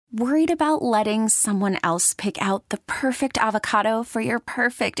Worried about letting someone else pick out the perfect avocado for your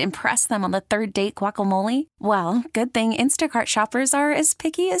perfect impress them on the third date guacamole? Well, good thing Instacart shoppers are as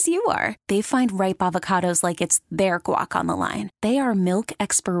picky as you are. They find ripe avocados like it's their guac on the line. They are milk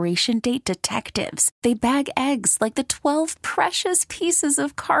expiration date detectives. They bag eggs like the 12 precious pieces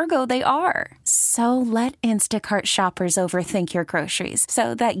of cargo they are. So let Instacart shoppers overthink your groceries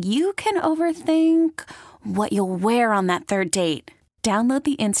so that you can overthink what you'll wear on that third date. Download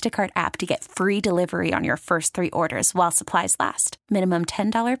the Instacart app to get free delivery on your first 3 orders while supplies last. Minimum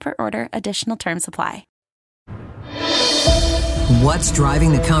 $10 per order. Additional terms apply. What's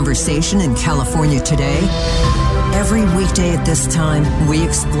driving the conversation in California today? Every weekday at this time, we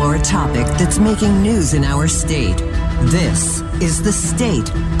explore a topic that's making news in our state. This is the State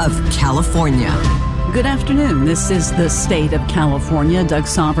of California. Good afternoon. This is the State of California. Doug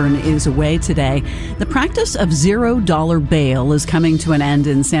Sovereign is away today. The practice of $0 bail is coming to an end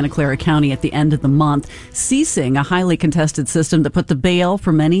in Santa Clara County at the end of the month, ceasing a highly contested system that put the bail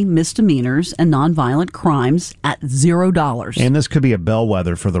for many misdemeanors and nonviolent crimes at $0. And this could be a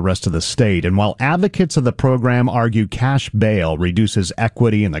bellwether for the rest of the state. And while advocates of the program argue cash bail reduces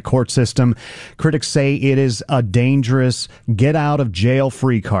equity in the court system, critics say it is a dangerous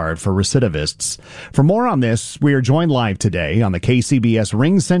get-out-of-jail-free card for recidivists. For more on this, we are joined live today on the KCBS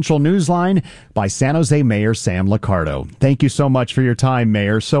Ring Central Newsline by San Jose Mayor Sam Liccardo. Thank you so much for your time,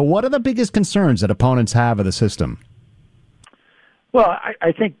 Mayor. So what are the biggest concerns that opponents have of the system? Well,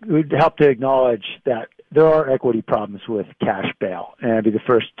 I think it would help to acknowledge that there are equity problems with cash bail, and I'd be the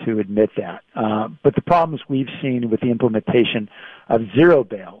first to admit that. But the problems we've seen with the implementation of zero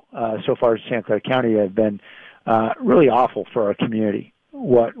bail so far in Santa Clara County have been really awful for our community.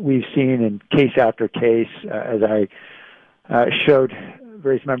 What we've seen in case after case, as I showed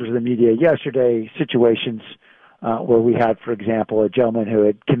various members of the media yesterday, situations where we had, for example, a gentleman who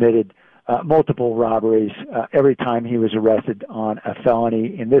had committed multiple robberies. Every time he was arrested on a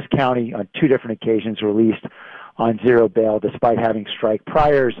felony in this county on 2 different occasions, released on zero bail despite having strike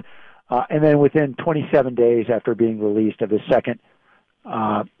priors. And then within 27 days after being released of his second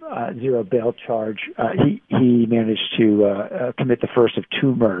zero bail charge, he managed to commit the first of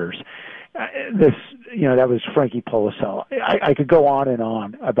 2 murders. That was Frankie Polisel. I could go on and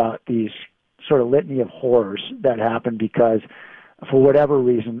on about these sort of litany of horrors that happened because, for whatever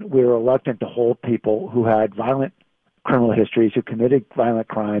reason, we were reluctant to hold people who had violent criminal histories, who committed violent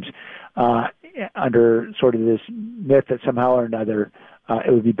crimes, under sort of this myth that somehow or another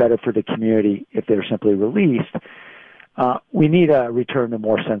it would be better for the community if they were simply released. We need a return to a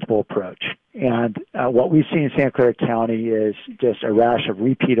more sensible approach. And what we see in Santa Clara County is just a rash of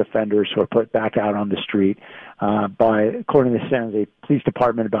repeat offenders who are put back out on the street by, according to the San Jose Police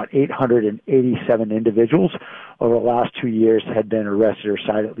Department, about 887 individuals over the last 2 years had been arrested or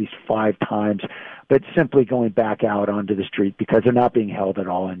cited at least 5 times, but simply going back out onto the street because they're not being held at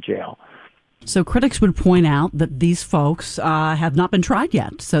all in jail. So critics would point out that these folks have not been tried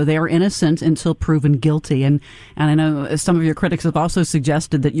yet, so they are innocent until proven guilty. And I know some of your critics have also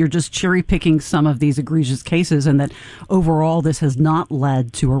suggested that you're just cherry-picking some of these egregious cases and that overall this has not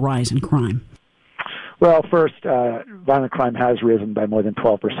led to a rise in crime. Well, first, violent crime has risen by more than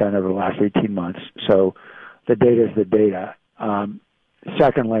 12% over the last 18 months, so the data is the data.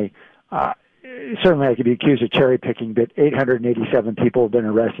 Secondly, certainly I could be accused of cherry picking, but 887 people have been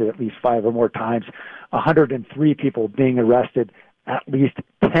arrested at least 5 or more times, 103 people being arrested at least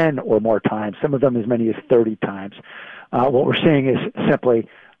 10 or more times, some of them as many as 30 times. What we're seeing is simply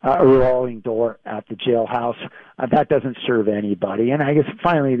a revolving door at the jailhouse. That doesn't serve anybody. And I guess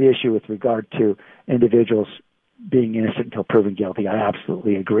finally the issue with regard to individuals being innocent until proven guilty, I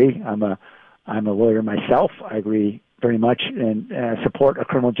absolutely agree. I'm a lawyer myself. I agree very much and support a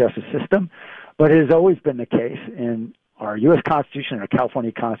criminal justice system. But it has always been the case in our U.S. Constitution and our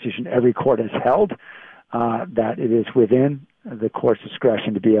California Constitution, every court has held that it is within the court's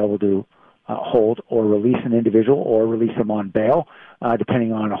discretion to be able to hold or release an individual or release them on bail,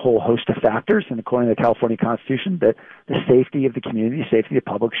 depending on a whole host of factors. And according to the California Constitution, the safety of the community, safety of the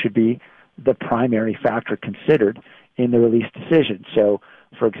public should be the primary factor considered in the release decision. So,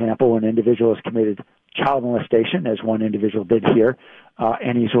 for example, when an individual has committed child molestation, as one individual did here,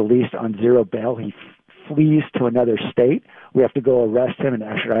 and he's released on zero bail, he flees to another state. We have to go arrest him and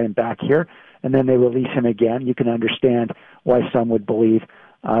extradite him back here, and then they release him again. You can understand why some would believe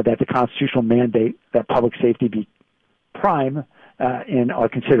that the constitutional mandate that public safety be prime in our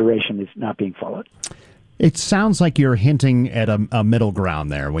consideration is not being followed. It sounds like you're hinting at a middle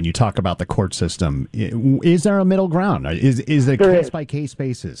ground there when you talk about the court system. Is there a middle ground? Is it a case-by-case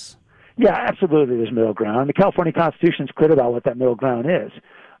basis? Yeah, absolutely there's middle ground. The California Constitution is clear about what that middle ground is.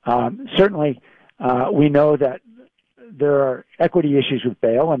 Certainly, we know that there are equity issues with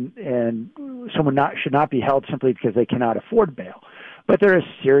bail, and someone should not be held simply because they cannot afford bail. But there are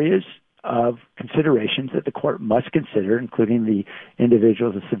a series of considerations that the court must consider, including the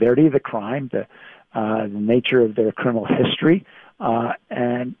individual's the severity of the crime, the nature of their criminal history,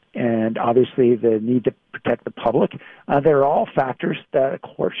 and obviously the need to protect the public. They're all factors that a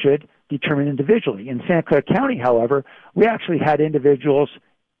court should determine individually. In Santa Clara County, however, we actually had individuals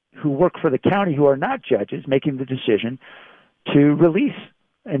who work for the county who are not judges making the decision to release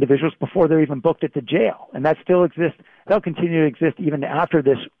individuals before they're even booked at the jail. And that still exists. That'll continue to exist even after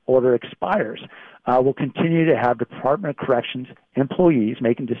this order expires. We'll continue to have Department of Corrections employees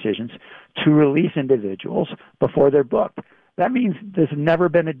making decisions to release individuals before they're booked. That means there's never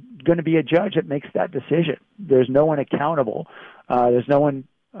been going to be a judge that makes that decision. There's no one accountable. There's no one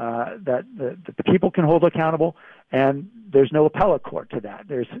that the people can hold accountable, and there's no appellate court to that.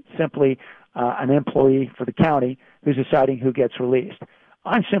 There's simply an employee for the county who's deciding who gets released.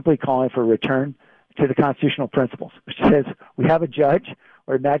 I'm simply calling for a return to the constitutional principles, which says we have a judge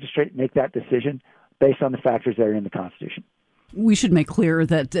or a magistrate make that decision based on the factors that are in the Constitution. We should make clear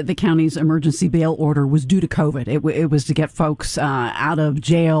that the county's emergency bail order was due to COVID. It was to get folks out of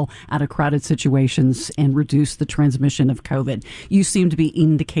jail, out of crowded situations, and reduce the transmission of COVID. You seem to be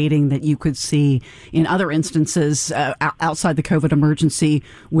indicating that you could see in other instances outside the COVID emergency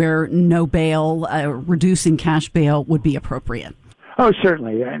where no bail, reducing cash bail would be appropriate. Oh,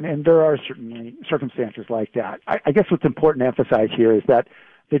 certainly, and there are certainly circumstances like that. I guess what's important to emphasize here is that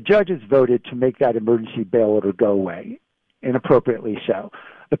the judges voted to make that emergency bail order go away, and appropriately so.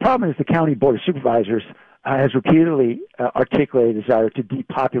 The problem is the County Board of Supervisors has repeatedly articulated a desire to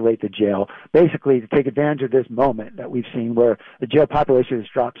depopulate the jail, basically to take advantage of this moment that we've seen where the jail population has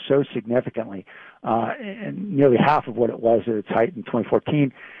dropped so significantly, and nearly half of what it was at its height in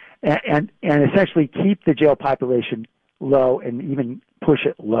 2014, and essentially keep the jail population low and even push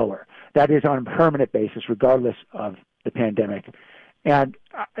it lower. That is on a permanent basis, regardless of the pandemic. And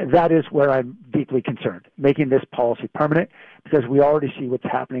that is where I'm deeply concerned, making this policy permanent, because we already see what's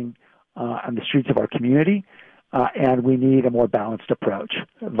happening on the streets of our community, and we need a more balanced approach.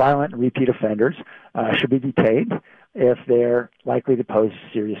 Violent and repeat offenders should be detained if they're likely to pose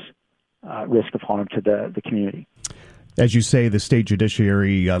serious risk of harm to the community. As you say, the state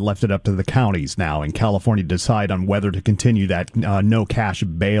judiciary left it up to the counties now in California to decide on whether to continue that no cash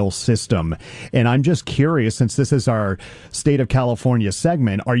bail system. And I'm just curious, since this is our State of California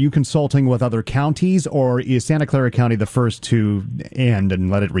segment, are you consulting with other counties, or is Santa Clara County the first to end and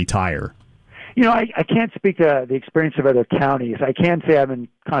let it retire? You know, I can't speak to the experience of other counties. I can say I'm in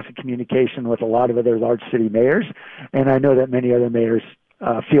constant communication with a lot of other large city mayors, and I know that many other mayors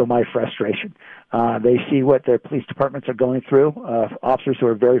feel my frustration. They see what their police departments are going through, officers who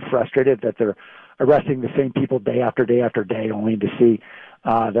are very frustrated that they're arresting the same people day after day after day, only to see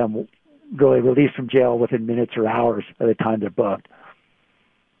them really released from jail within minutes or hours of the time they're booked.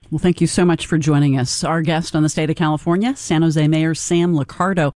 Well, thank you so much for joining us. Our guest on the State of California, San Jose Mayor Sam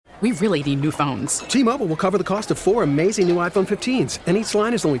Liccardo. We really need new phones. T-Mobile will cover the cost of 4 amazing new iPhone 15s, and each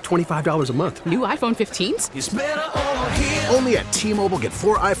line is only $25 a month. New iPhone 15s? It's better over here. Only at T-Mobile, get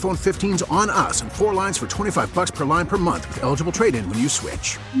 4 iPhone 15s on us and 4 lines for $25 per line per month with eligible trade-in when you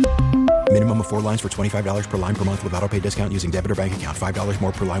switch. Minimum of 4 lines for $25 per line per month with autopay discount using debit or bank account. $5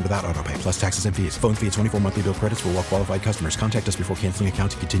 more per line without autopay, plus taxes and fees. Phone fee at 24 monthly bill credits for well-qualified customers. Contact us before canceling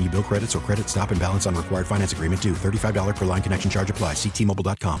account to continue bill credits or credit stop and balance on required finance agreement due. $35 per line connection charge applies. See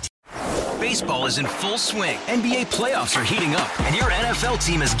T-Mobile.com. Baseball is in full swing. NBA playoffs are heating up, and your NFL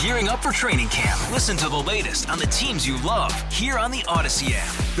team is gearing up for training camp. Listen to the latest on the teams you love here on the Odyssey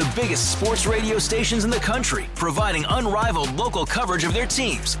app. The biggest sports radio stations in the country, providing unrivaled local coverage of their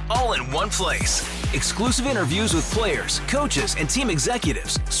teams, all in one place. Exclusive interviews with players, coaches, and team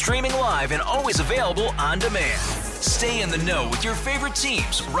executives, streaming live and always available on demand. Stay in the know with your favorite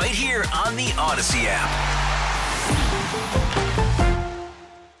teams right here on the Odyssey app.